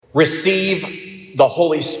receive the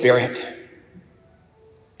Holy Spirit.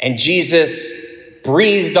 And Jesus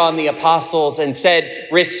breathed on the apostles and said,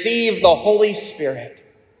 receive the Holy Spirit.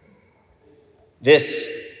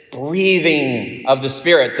 This breathing of the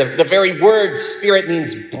Spirit, the very word Spirit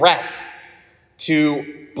means breath,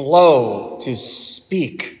 to blow, to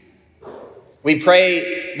speak. We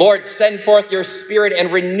pray, Lord, send forth your Spirit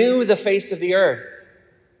and renew the face of the earth.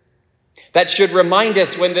 That should remind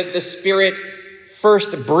us when the Spirit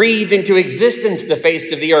first breathed into existence the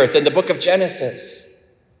face of the earth in the book of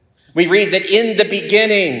Genesis. We read that in the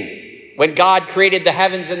beginning, when God created the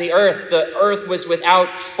heavens and the earth was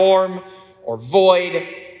without form or void,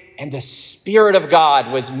 and the Spirit of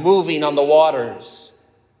God was moving on the waters.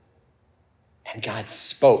 And God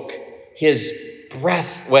spoke. His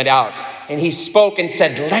breath went out, and he spoke and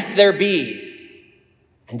said, let there be.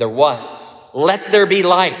 And there was. Let there be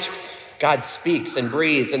light. God speaks and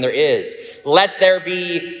breathes, and there is. Let there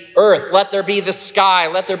be earth. Let there be the sky.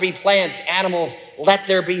 Let there be plants, animals. Let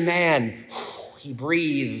there be man. He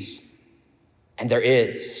breathes, and there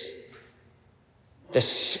is. The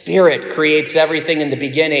Spirit creates everything in the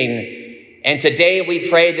beginning. And today we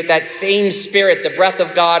pray that that same Spirit, the breath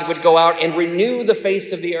of God, would go out and renew the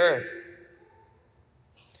face of the earth.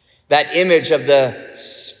 That image of the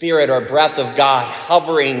Spirit or breath of God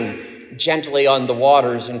hovering gently on the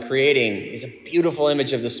waters and creating is a beautiful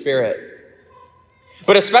image of the Spirit.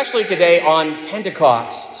 But especially today on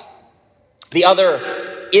Pentecost, the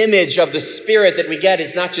other image of the Spirit that we get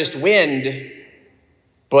is not just wind,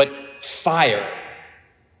 but fire.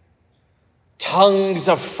 Tongues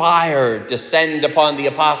of fire descend upon the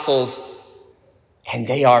apostles, and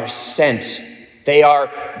they are sent. They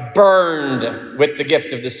are burned with the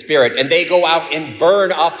gift of the Spirit, and they go out and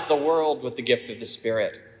burn up the world with the gift of the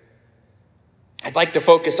Spirit. I'd like to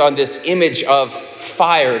focus on this image of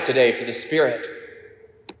fire today for the Spirit.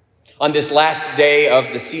 On this last day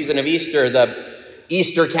of the season of Easter, the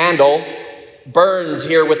Easter candle burns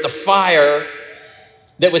here with the fire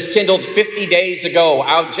that was kindled 50 days ago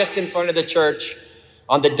out just in front of the church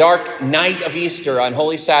on the dark night of Easter on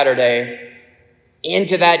Holy Saturday.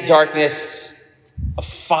 Into that darkness, a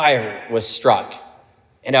fire was struck,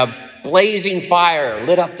 and a blazing fire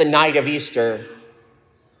lit up the night of Easter.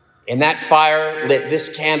 And that fire lit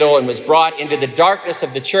this candle and was brought into the darkness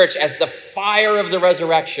of the church as the fire of the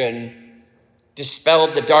resurrection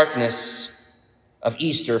dispelled the darkness of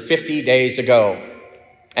Easter 50 days ago.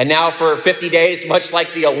 And now for 50 days, much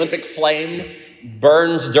like the Olympic flame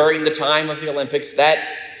burns during the time of the Olympics, that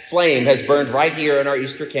flame has burned right here in our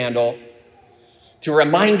Easter candle to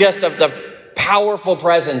remind us of the powerful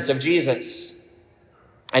presence of Jesus.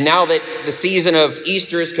 And now that the season of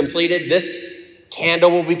Easter is completed, this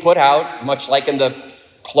candle will be put out, much like in the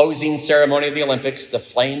closing ceremony of the Olympics, the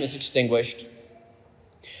flame is extinguished.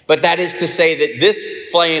 But that is to say that this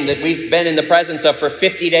flame that we've been in the presence of for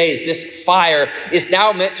 50 days, this fire, is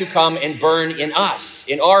now meant to come and burn in us,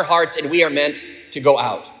 in our hearts, and we are meant to go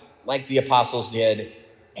out, like the apostles did,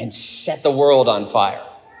 and set the world on fire.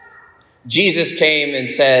 Jesus came and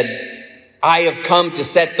said, I have come to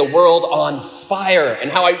set the world on fire,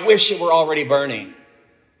 and how I wish it were already burning.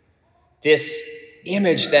 This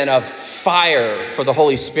image then of fire for the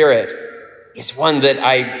Holy Spirit is one that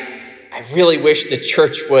I really wish the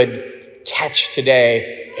church would catch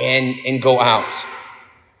today and go out.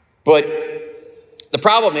 But the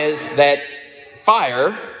problem is that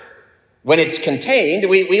fire, when it's contained,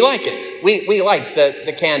 we like it. We like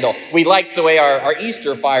the candle. We like the way our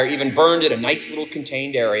Easter fire even burned in a nice little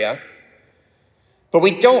contained area. But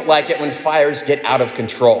we don't like it when fires get out of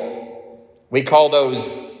control. We call those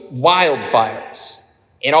wildfires.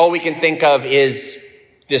 And all we can think of is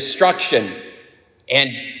destruction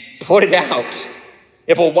and put it out.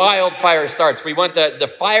 If a wildfire starts, we want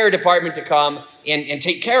the fire department to come and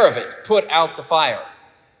take care of it, put out the fire.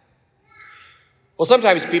 Well,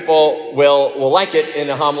 sometimes people will like it in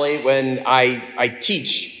a homily when I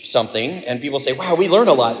teach something, and people say, wow, we learn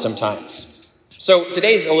a lot sometimes. So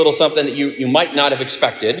today's a little something that you might not have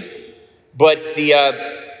expected, but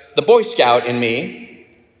the Boy Scout in me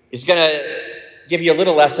is going to give you a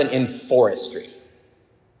little lesson in forestry.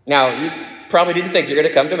 Now, you probably didn't think you're going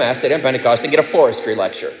to come to Mass today on Pentecost and get a forestry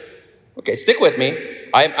lecture. Okay, stick with me.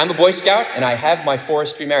 I'm a Boy Scout, and I have my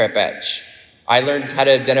forestry merit badge. I learned how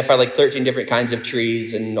to identify like 13 different kinds of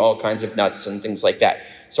trees and all kinds of nuts and things like that.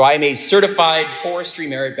 So I'm a certified forestry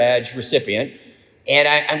merit badge recipient, and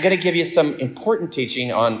I'm going to give you some important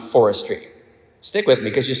teaching on forestry. Stick with me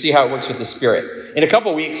because you'll see how it works with the Spirit. In a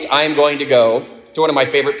couple weeks, I'm going to go to one of my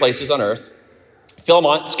favorite places on earth,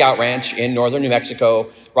 Philmont Scout Ranch in northern New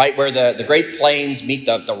Mexico, right where the Great Plains meet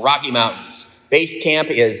the Rocky Mountains. Base camp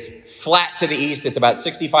is flat to the east. It's about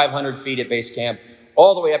 6,500 feet at base camp,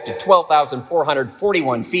 all the way up to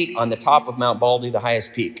 12,441 feet on the top of Mount Baldy, the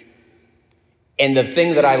highest peak. And the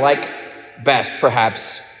thing that I like best,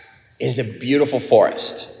 perhaps, is the beautiful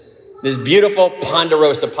forest. This beautiful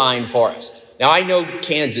ponderosa pine forest. Now, I know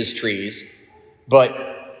Kansas trees,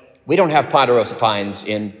 but we don't have ponderosa pines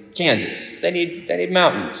in Kansas. They need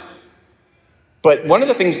mountains. But one of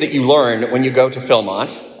the things that you learn when you go to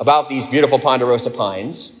Philmont about these beautiful ponderosa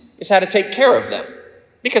pines is how to take care of them.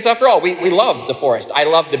 Because after all, we love the forest. I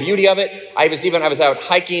love the beauty of it. I was out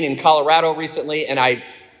hiking in Colorado recently, and I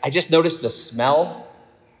just noticed the smell.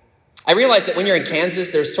 I realized that when you're in Kansas,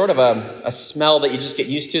 there's sort of a smell that you just get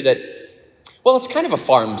used to that, well, it's kind of a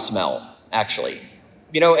farm smell, actually.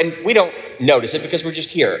 And we don't notice it because we're just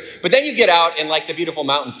here. But then you get out in like the beautiful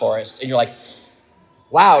mountain forest, and you're like,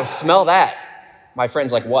 wow, smell that. My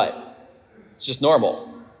friend's like, what? It's just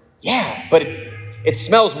normal. Yeah, but it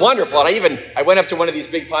smells wonderful. And I went up to one of these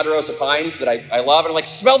big ponderosa pines that I love, and I'm like,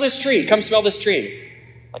 smell this tree. Come smell this tree.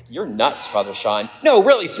 Like, you're nuts, Father Sean. No,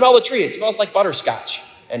 really, smell the tree. It smells like butterscotch.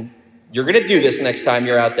 And you're going to do this next time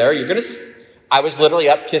you're out there. I was literally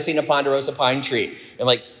up kissing a ponderosa pine tree. I'm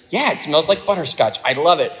like, yeah, it smells like butterscotch. I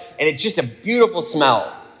love it. And it's just a beautiful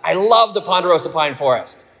smell. I love the ponderosa pine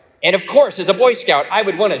forest. And of course, as a Boy Scout, I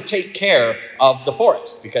would want to take care of the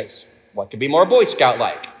forest because what could be more Boy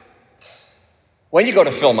Scout-like? When you go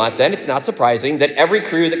to Philmont, then, it's not surprising that every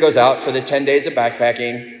crew that goes out for the 10 days of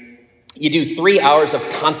backpacking, you do 3 hours of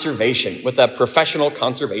conservation with a professional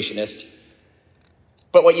conservationist.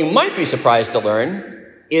 But what you might be surprised to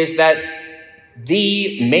learn is that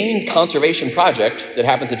the main conservation project that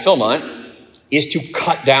happens at Philmont is to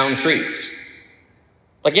cut down trees.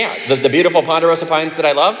 Like, yeah, the beautiful ponderosa pines that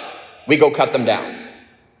I love, we go cut them down.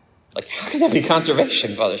 Like, how can that be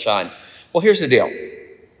conservation, Father Sean? Well, here's the deal.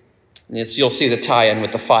 You'll see the tie-in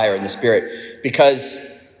with the fire and the spirit.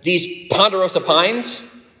 Because these ponderosa pines,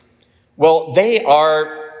 well, they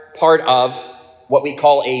are part of what we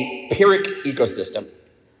call a pyrrhic ecosystem.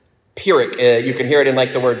 Pyrrhic, you can hear it in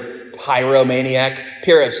like the word pyromaniac.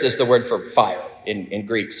 Pyrrhus is the word for fire in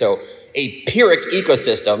Greek. So a pyrrhic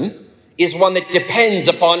ecosystem is one that depends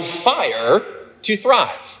upon fire to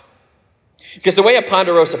thrive. Because the way a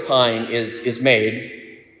ponderosa pine is made,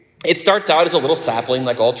 it starts out as a little sapling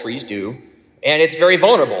like all trees do, and it's very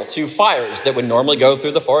vulnerable to fires that would normally go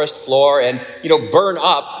through the forest floor and, burn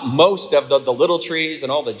up most of the little trees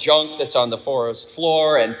and all the junk that's on the forest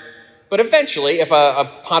floor. But eventually, if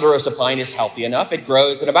a ponderosa pine is healthy enough, it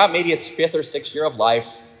grows, and about maybe its 5th or 6th year of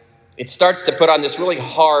life, it starts to put on this really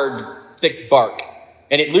hard, thick bark.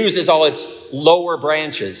 And it loses all its lower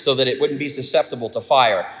branches so that it wouldn't be susceptible to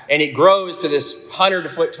fire. And it grows to this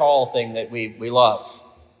 100-foot tall thing that we love.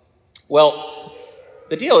 Well,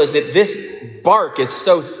 the deal is that this bark is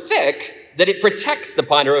so thick that it protects the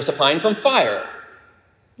ponderosa pine from fire,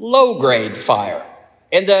 low-grade fire.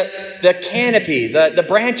 And the canopy, the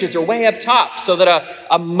branches are way up top so that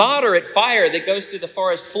a moderate fire that goes through the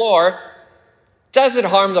forest floor doesn't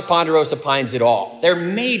harm the ponderosa pines at all. They're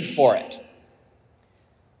made for it.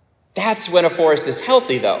 That's when a forest is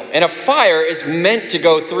healthy, though. And a fire is meant to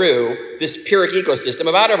go through this pyrrhic ecosystem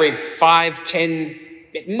about every 5, 10,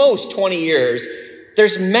 at most 20 years.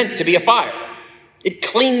 There's meant to be a fire. It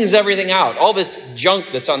cleans everything out. All this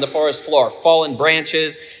junk that's on the forest floor, fallen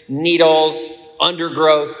branches, needles,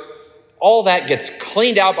 undergrowth, all that gets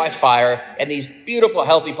cleaned out by fire. And these beautiful,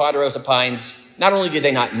 healthy ponderosa pines, not only do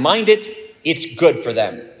they not mind it, it's good for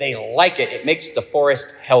them. They like it. It makes the forest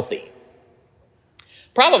healthy.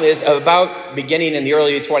 Problem is, about beginning in the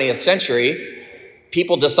early 20th century,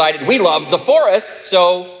 people decided we love the forest,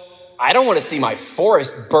 so I don't want to see my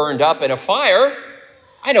forest burned up in a fire.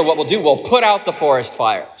 I know what we'll do. We'll put out the forest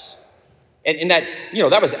fires. And that,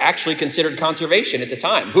 that was actually considered conservation at the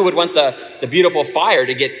time. Who would want the beautiful fire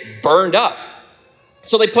to get burned up?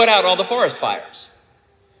 So they put out all the forest fires.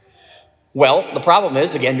 Well, the problem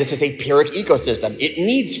is, again, this is a pyrrhic ecosystem. It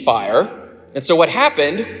needs fire. And so what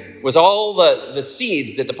happened was all the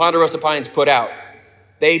seeds that the ponderosa pines put out,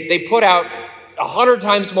 they put out 100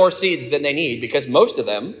 times more seeds than they need because most of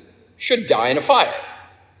them should die in a fire.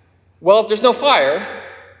 Well, if there's no fire,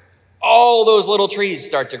 all those little trees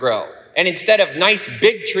start to grow. And instead of nice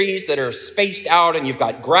big trees that are spaced out and you've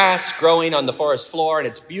got grass growing on the forest floor and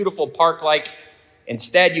it's beautiful park-like,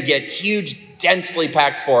 instead you get huge, densely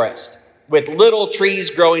packed forest with little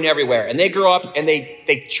trees growing everywhere. And they grow up and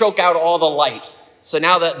they choke out all the light. So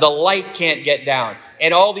now the light can't get down.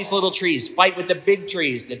 And all these little trees fight with the big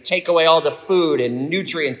trees to take away all the food and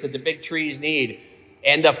nutrients that the big trees need.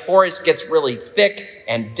 And the forest gets really thick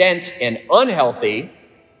and dense and unhealthy.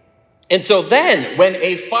 And so then when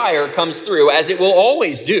a fire comes through, as it will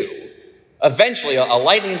always do, eventually a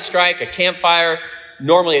lightning strike, a campfire,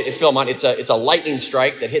 normally at Philmont, it's a lightning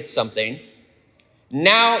strike that hits something.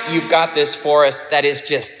 Now you've got this forest that is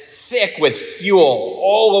just thick with fuel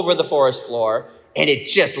all over the forest floor, and it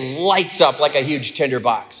just lights up like a huge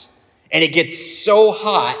tinderbox. And it gets so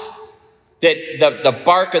hot that the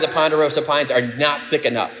bark of the ponderosa pines are not thick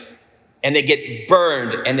enough. And they get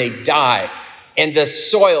burned and they die. And the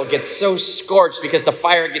soil gets so scorched because the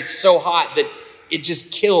fire gets so hot that it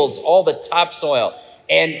just kills all the topsoil.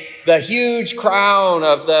 And the huge crown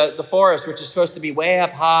of the forest, which is supposed to be way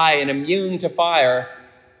up high and immune to fire,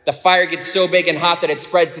 the fire gets so big and hot that it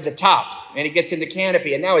spreads to the top and it gets in the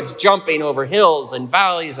canopy. And now it's jumping over hills and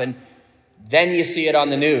valleys. And then you see it on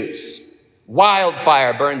the news.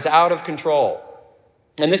 Wildfire burns out of control.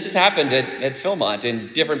 And this has happened at Philmont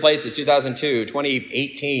in different places, 2002,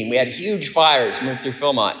 2018. We had huge fires move through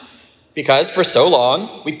Philmont because for so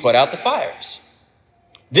long we put out the fires.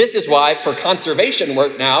 This is why for conservation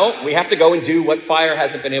work now, we have to go and do what fire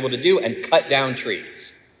hasn't been able to do and cut down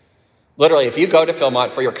trees. Literally, if you go to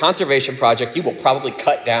Philmont for your conservation project, you will probably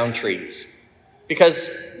cut down trees because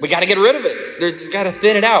we got to get rid of it. There's got to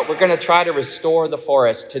thin it out. We're going to try to restore the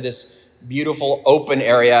forest to this beautiful open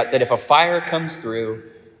area that if a fire comes through,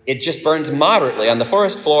 it just burns moderately on the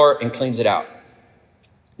forest floor and cleans it out.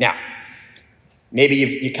 Now, maybe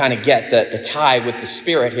you kind of get the tie with the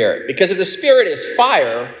Spirit here. Because if the Spirit is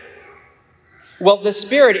fire, well, the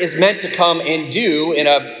Spirit is meant to come and do in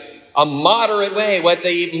a moderate way what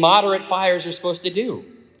the moderate fires are supposed to do.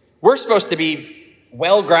 We're supposed to be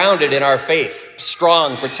well-grounded in our faith,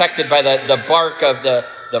 strong, protected by the bark of the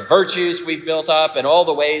virtues we've built up and all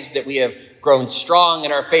the ways that we have grown strong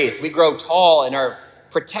in our faith. We grow tall and are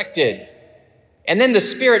protected. And then the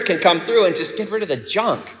Spirit can come through and just get rid of the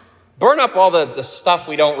junk. Burn up all the stuff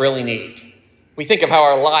we don't really need. We think of how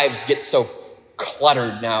our lives get so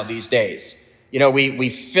cluttered now these days. You know, we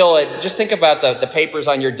fill it. Just think about the papers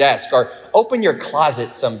on your desk, or open your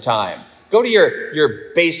closet sometime. Go to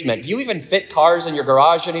your basement. Do you even fit cars in your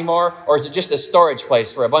garage anymore? Or is it just a storage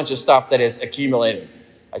place for a bunch of stuff that is accumulating?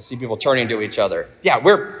 I see people turning to each other. Yeah,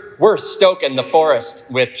 we're stoking the forest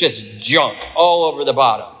with just junk all over the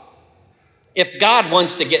bottom. If God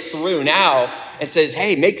wants to get through now and says,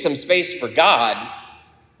 hey, make some space for God,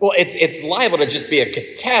 well, it's liable to just be a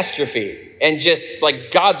catastrophe. And just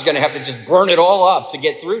like God's going to have to just burn it all up to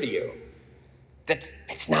get through to you.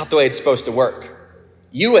 That's not the way it's supposed to work.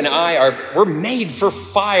 You and we're made for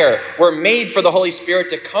fire. We're made for the Holy Spirit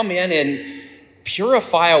to come in and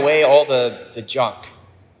purify away all the junk.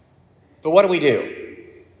 But what do?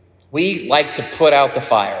 We like to put out the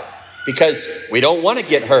fire because we don't want to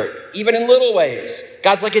get hurt, even in little ways.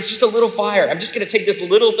 God's like, it's just a little fire. I'm just going to take this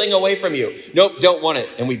little thing away from you. Nope, don't want it.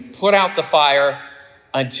 And we put out the fire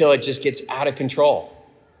until it just gets out of control.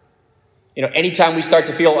 You know, anytime we start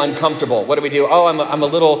to feel uncomfortable, what do? Oh, I'm a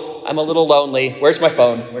little lonely. Where's my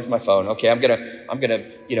phone? Okay, I'm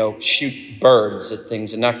gonna shoot birds at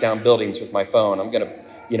things and knock down buildings with my phone. I'm gonna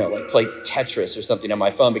play Tetris or something on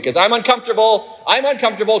my phone because I'm uncomfortable.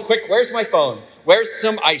 Quick, where's my phone? Where's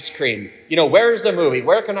some ice cream? Where's the movie?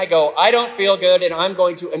 Where can I go? I don't feel good, and I'm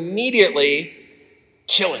going to immediately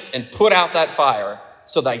kill it and put out that fire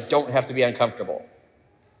so that I don't have to be uncomfortable.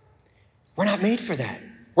 We're not made for that.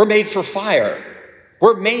 We're made for fire.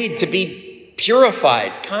 We're made to be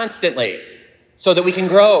purified constantly so that we can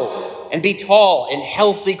grow and be tall and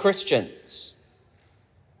healthy Christians.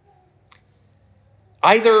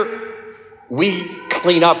 Either we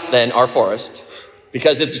clean up then our forest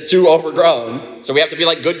because it's too overgrown, so we have to be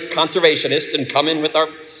like good conservationists and come in with our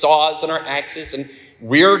saws and our axes and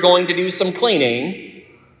we're going to do some cleaning,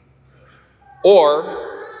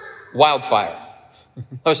 or wildfire.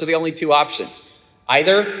 Those are the only two options.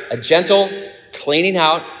 Either a gentle cleaning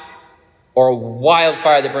out or a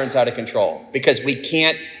wildfire that burns out of control, because we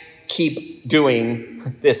can't keep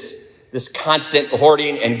doing this constant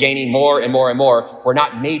hoarding and gaining more and more and more. We're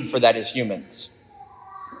not made for that as humans.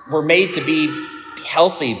 We're made to be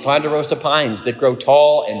healthy ponderosa pines that grow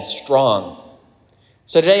tall and strong.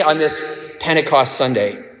 So today on this Pentecost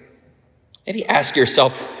Sunday, maybe ask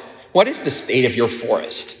yourself, what is the state of your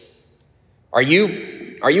forest? Are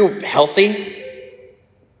you healthy?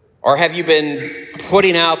 Or have you been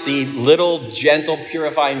putting out the little gentle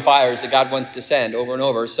purifying fires that God wants to send over and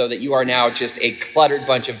over so that you are now just a cluttered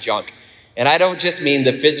bunch of junk? And I don't just mean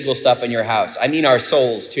the physical stuff in your house. I mean our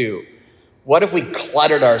souls too. What have we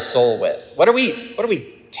cluttered our soul with? What are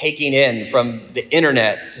we taking in from the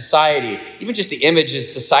internet, society, even just the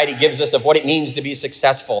images society gives us of what it means to be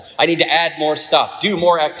successful? I need to add more stuff, do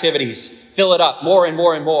more activities, fill it up more and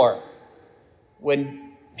more and more.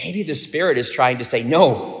 when maybe the Spirit is trying to say,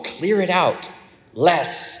 no, clear it out,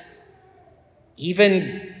 less,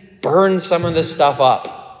 even burn some of this stuff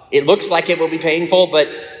up. It looks like it will be painful, but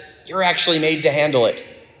you're actually made to handle it.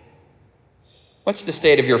 What's the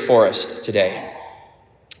state of your forest today?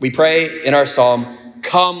 We pray in our psalm,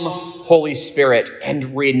 come, Holy Spirit,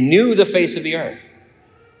 and renew the face of the earth.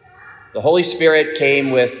 The Holy Spirit came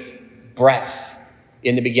with breath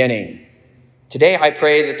in the beginning. Today, I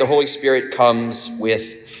pray that the Holy Spirit comes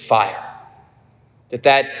with fire,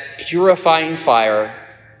 that purifying fire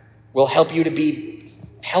will help you to be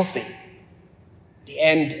healthy.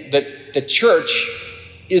 And the church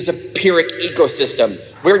is a Pyrrhic ecosystem.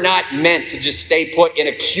 We're not meant to just stay put and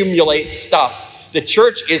accumulate stuff. The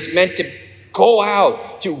church is meant to go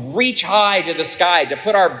out, to reach high to the sky, to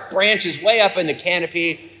put our branches way up in the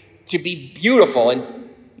canopy, to be beautiful and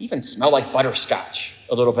even smell like butterscotch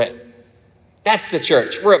a little bit. That's the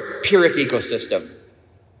church. We're a Pyrrhic ecosystem.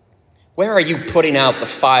 Where are you putting out the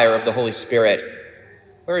fire of the Holy Spirit?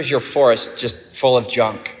 Where is your forest just full of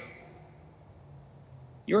junk?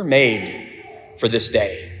 You're made for this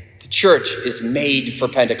day. The church is made for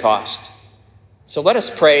Pentecost. So let us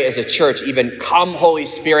pray as a church, even come, Holy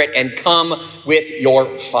Spirit, and come with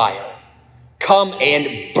your fire. Come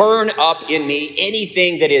and burn up in me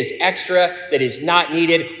anything that is extra, that is not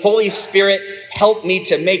needed. Holy Spirit, help me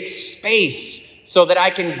to make space so that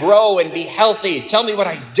I can grow and be healthy. Tell me what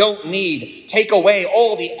I don't need. Take away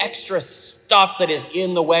all the extra stuff that is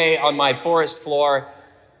in the way on my forest floor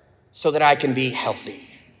so that I can be healthy.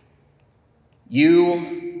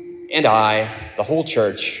 You and I, the whole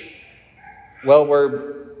church, well,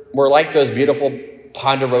 we're like those beautiful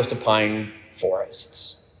ponderosa pine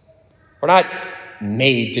forests. We're not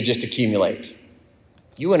made to just accumulate.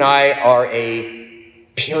 You and I are a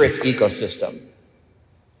Pyrrhic ecosystem.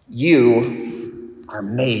 You are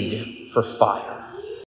made for fire.